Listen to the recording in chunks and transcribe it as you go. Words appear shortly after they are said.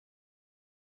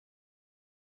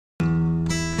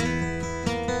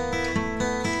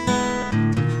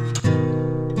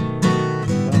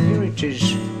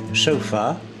so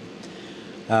far.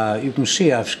 You can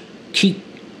see I've kept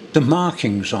the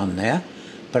markings on there,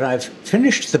 but I've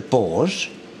finished the bores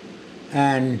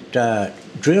and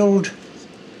drilled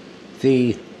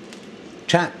the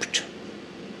tapped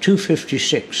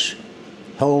 256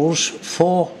 holes,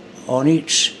 4 on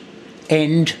each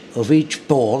end of each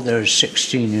bore. There are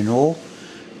 16 in all,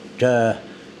 to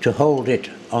hold it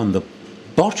on the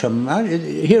bottom.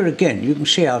 Here again you can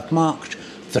see I've marked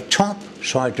the top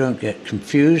so I don't get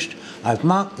confused. I've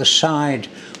marked the side,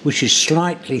 which is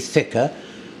slightly thicker,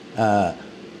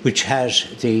 which has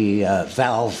the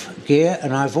valve gear,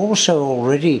 and I've also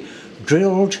already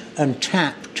drilled and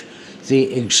tapped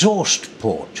the exhaust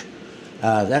port.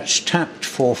 That's tapped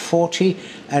 440,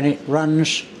 and it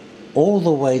runs all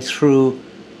the way through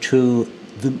to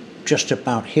just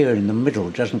about here in the middle.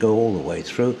 It doesn't go all the way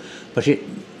through, but it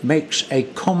makes a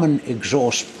common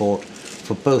exhaust port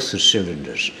for both the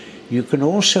cylinders. You can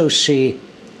also see,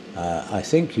 I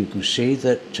think you can see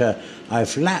that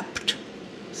I've lapped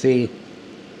the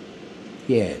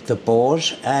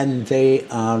bores, and they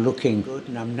are looking good,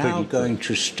 and I'm now going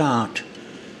to start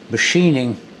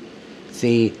machining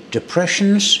the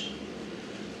depressions,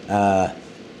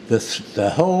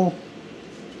 the hole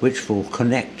which will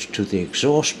connect to the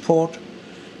exhaust port,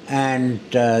 and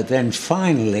then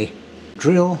finally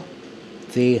drill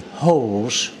the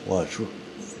holes, well,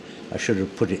 I should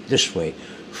have put it this way,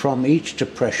 from each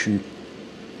depression,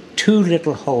 2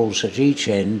 little holes at each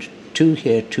end, 2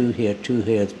 here, 2 here, 2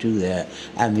 here, 2 there,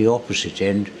 and the opposite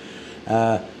end,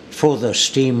 for the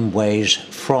steam ways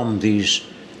from these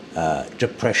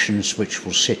depressions which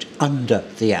will sit under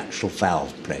the actual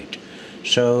valve plate.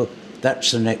 So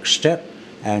that's the next step,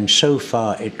 and so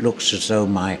far it looks as though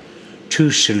my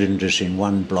 2 cylinders in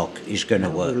one block is going to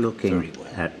work very well. We're looking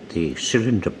at the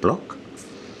cylinder block,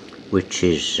 which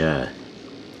is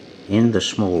in the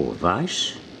small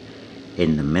vise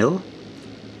in the mill,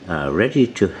 ready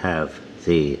to have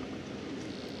the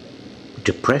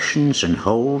depressions and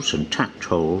holes and tapped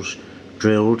holes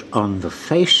drilled on the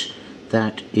face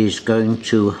that is going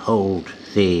to hold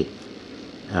the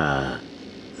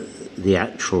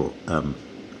actual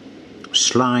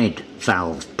slide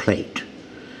valve plate,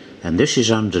 and this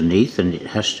is underneath, and it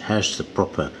has the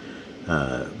proper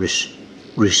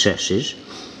recesses.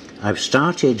 I've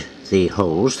started the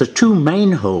holes. The 2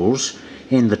 main holes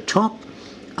in the top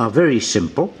are very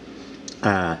simple.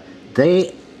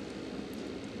 They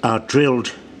are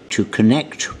drilled to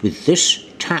connect with this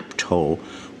tapped hole,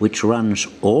 which runs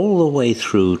all the way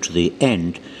through to the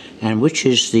end, and which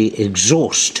is the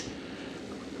exhaust.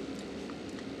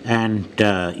 And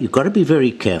you've got to be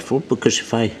very careful, because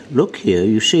if I look here,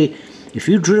 you see, if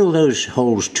you drill those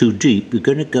holes too deep, you're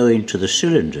going to go into the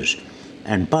cylinders,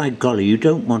 and by golly, you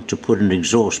don't want to put an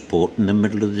exhaust port in the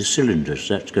middle of the cylinders.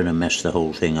 That's going to mess the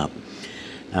whole thing up.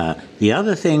 The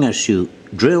other thing, as you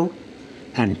drill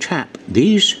and tap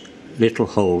these little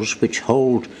holes which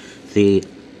hold the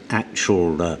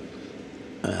actual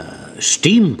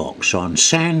steam box on,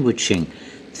 sandwiching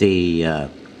the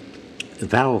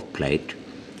valve plate,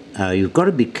 you've got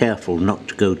to be careful not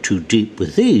to go too deep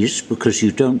with these, because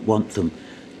you don't want them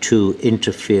to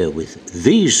interfere with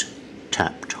these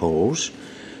tapped holes,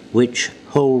 which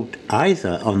hold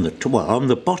either on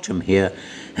the bottom here,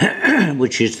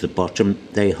 which is the bottom,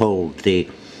 they hold the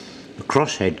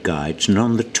crosshead guides, and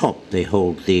on the top they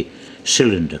hold the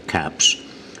cylinder caps.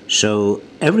 So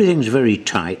everything's very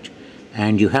tight,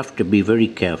 and you have to be very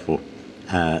careful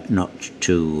not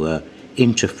to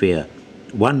interfere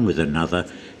one with another.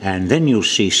 And then you'll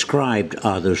see scribed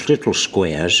are those little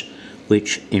squares,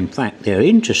 which in fact their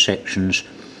intersections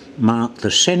mark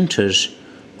the centres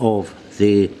of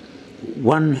the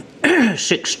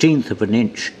 1/16 of an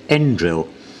inch end drill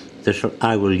that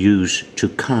I will use to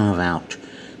carve out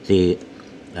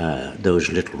those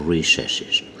little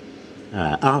recesses.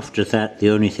 After that, the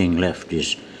only thing left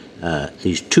is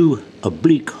these 2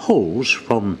 oblique holes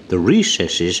from the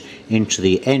recesses into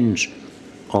the ends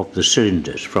of the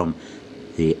cylinders. From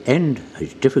the end,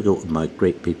 it's difficult with my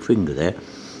great big finger there,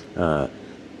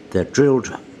 they're drilled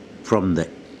from the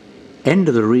end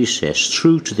of the recess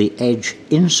through to the edge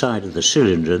inside of the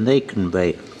cylinder, and they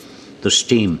convey the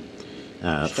steam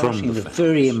from the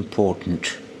very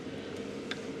important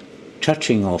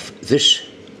touching off this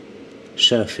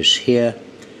surface here,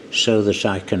 so that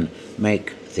I can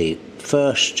make the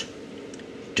first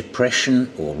depression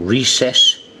or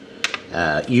recess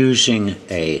using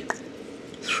a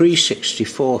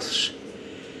 3/64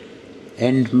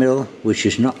 end mill, which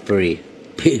is not very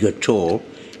big at all.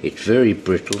 It's very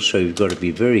brittle, so you've got to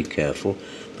be very careful.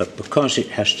 but because it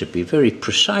has to be very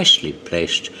precisely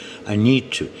placed, I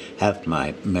need to have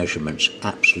my measurements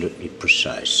absolutely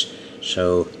precise.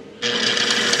 So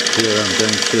here I'm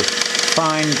going to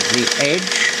find the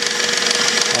edge,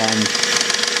 and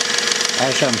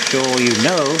as I'm sure you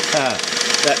know,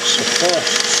 that's the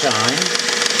first sign,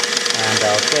 and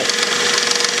I'll get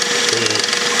the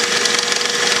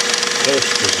close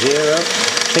to 0,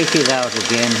 take it out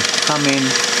again, come in.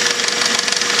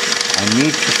 I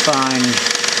need to find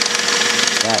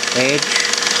that edge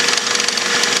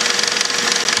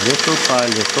little by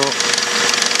little.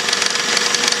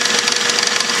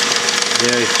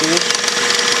 There it is.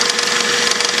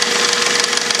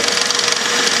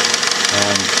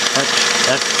 And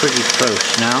that's pretty close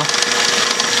now.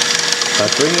 If I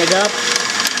bring it up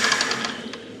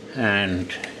and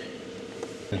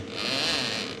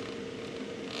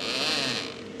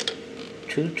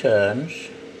 2 turns,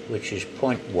 which is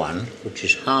 0.1, which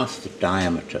is half the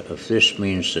diameter of this,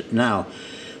 means that now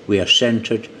we are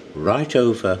centered right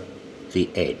over the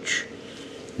edge.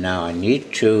 Now I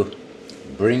need to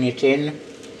bring it in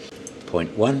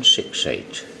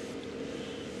 0.168.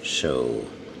 So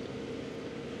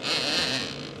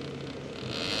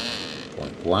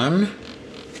 0.1,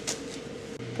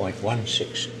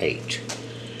 0.168,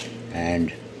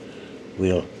 and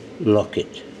we'll lock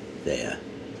it there.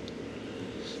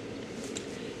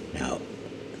 Now,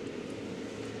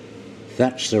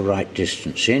 that's the right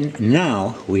distance in.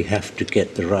 Now we have to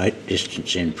get the right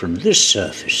distance in from this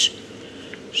surface.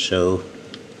 So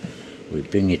we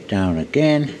bring it down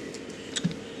again,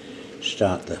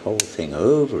 start the whole thing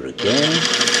over again,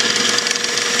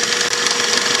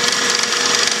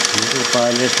 little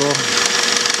by little.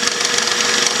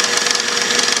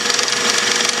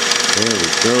 There we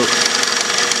go.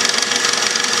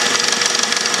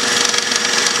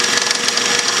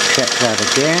 Check that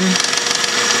again.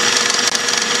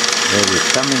 There we're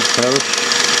coming close.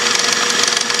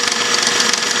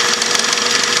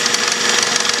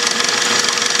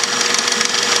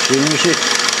 As soon as it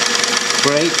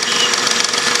breaks,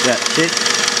 that's it.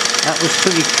 That was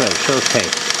pretty close, okay.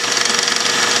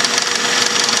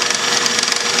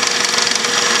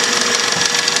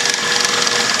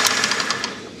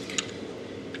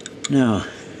 Now,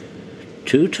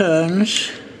 2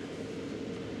 turns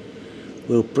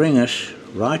will bring us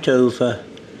right over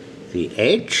the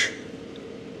edge,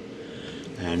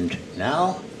 and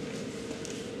now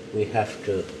we have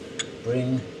to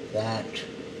bring that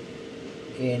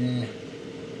in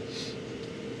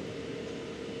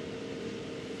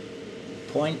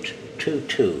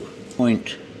 0.22.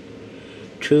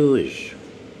 0.2 is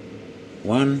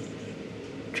 1,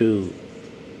 2,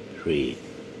 3,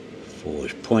 4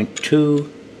 is 0.2,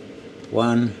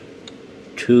 1,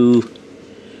 2,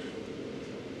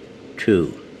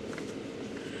 2.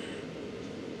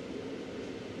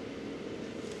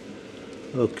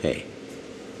 Okay,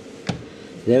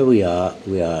 there we are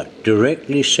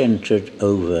directly centered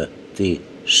over the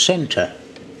center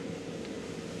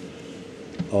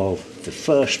of the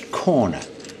first corner.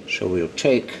 So we'll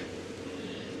take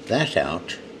that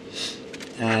out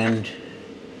and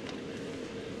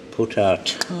put our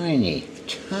tiny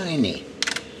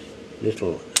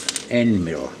little end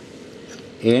mill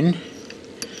in.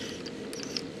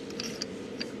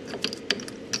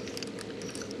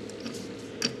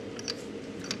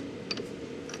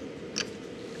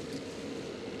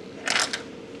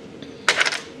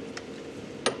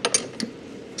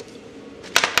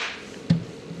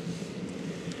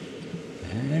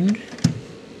 And,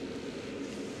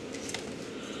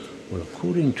 well,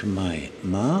 according to my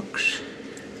marks,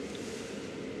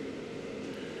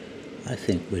 I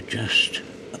think we're just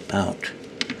about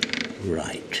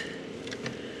right.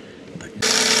 But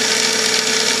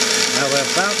now we're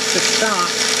about to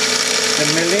start the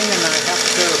milling, and I have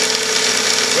to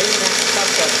bring that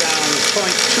cutter down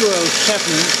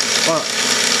 0.207. Well,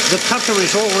 the cutter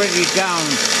is already down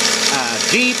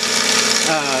deep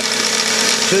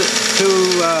to 0.07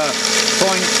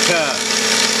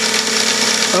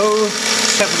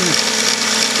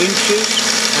 inches,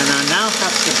 and I now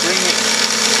have to bring it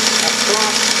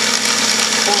across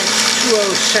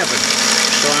 0.207.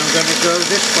 So I'm going to go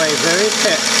this way very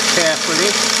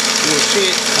carefully. You'll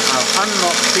see it, I'll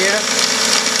unlock here.